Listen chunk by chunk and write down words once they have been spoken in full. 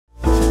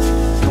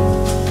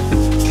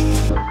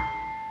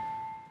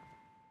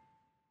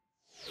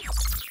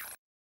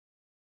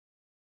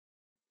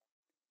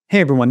Hey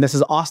everyone, this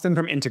is Austin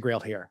from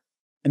Integrail here,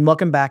 and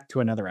welcome back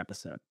to another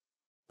episode.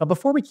 But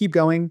before we keep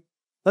going,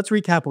 let's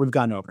recap what we've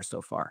gone over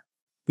so far.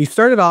 We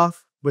started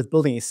off with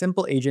building a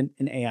simple agent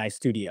in AI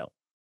Studio.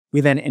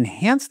 We then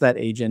enhanced that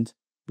agent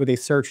with a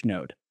search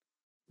node.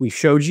 We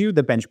showed you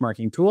the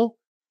benchmarking tool,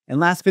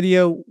 and last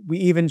video, we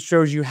even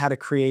showed you how to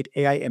create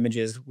AI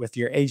images with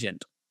your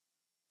agent.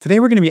 Today,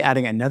 we're going to be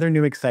adding another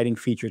new exciting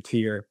feature to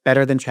your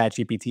Better Than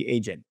ChatGPT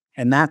agent,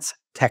 and that's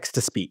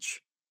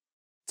text-to-speech.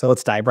 So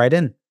let's dive right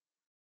in.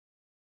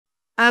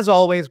 As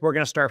always, we're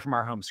going to start from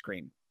our home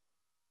screen.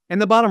 In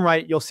the bottom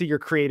right, you'll see your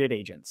created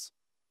agents.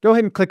 Go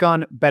ahead and click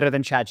on Better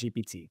Than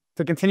ChatGPT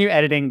to continue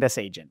editing this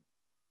agent.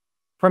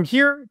 From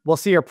here, we'll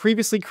see our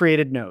previously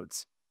created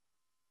nodes.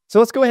 So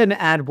let's go ahead and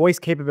add voice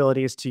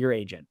capabilities to your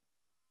agent.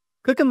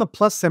 Click on the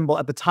plus symbol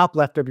at the top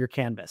left of your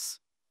canvas.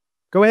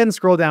 Go ahead and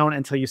scroll down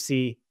until you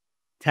see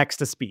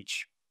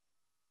text-to-speech.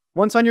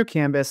 Once on your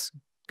canvas,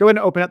 go ahead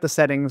and open up the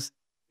settings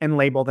and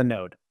label the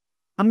node.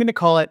 I'm going to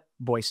call it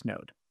Voice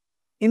Node.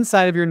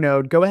 Inside of your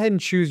node, go ahead and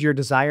choose your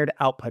desired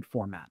output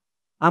format.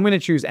 I'm going to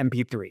choose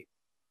MP3.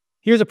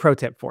 Here's a pro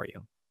tip for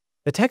you.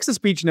 The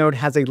text-to-speech node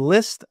has a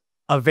list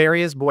of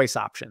various voice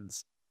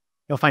options.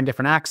 You'll find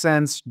different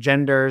accents,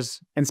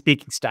 genders, and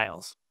speaking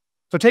styles.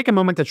 So take a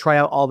moment to try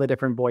out all the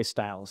different voice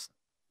styles.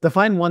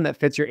 Define one that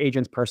fits your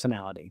agent's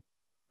personality.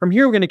 From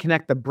here, we're going to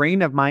connect the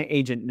Brain of My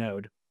Agent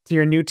node to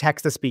your new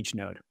text-to-speech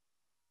node.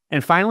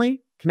 And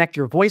finally, connect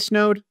your voice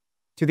node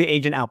to the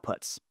agent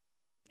outputs.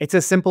 It's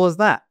as simple as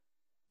that.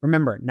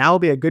 Remember, now will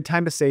be a good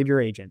time to save your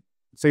agent,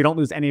 so you don't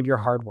lose any of your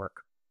hard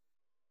work.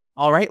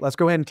 All right, let's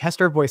go ahead and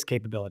test our voice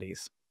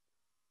capabilities.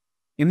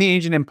 In the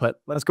agent input,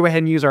 let's go ahead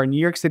and use our New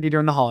York City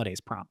during the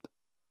holidays prompt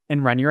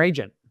and run your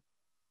agent.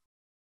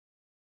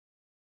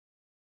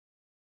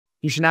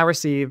 You should now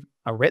receive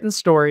a written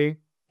story,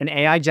 an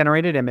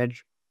AI-generated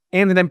image,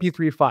 and an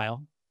MP3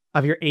 file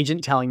of your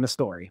agent telling the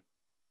story.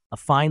 A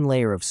fine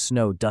layer of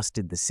snow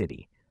dusted the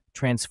city,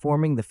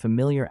 transforming the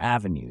familiar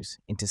avenues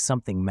into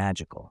something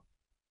magical.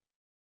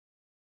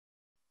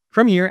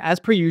 From here, as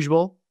per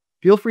usual,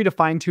 feel free to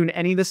fine-tune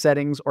any of the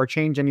settings or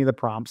change any of the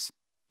prompts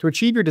to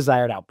achieve your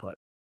desired output.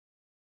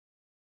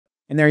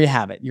 And there you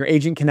have it. Your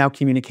agent can now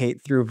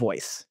communicate through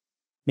voice,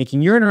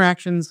 making your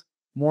interactions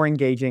more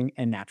engaging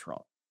and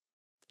natural.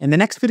 In the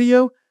next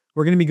video,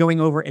 we're going to be going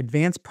over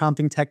advanced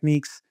prompting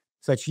techniques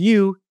so that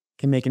you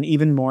can make an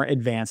even more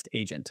advanced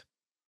agent.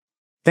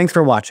 Thanks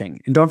for watching,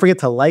 and don't forget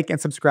to like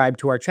and subscribe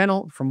to our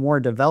channel for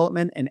more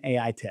development and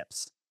AI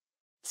tips.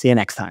 See you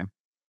next time.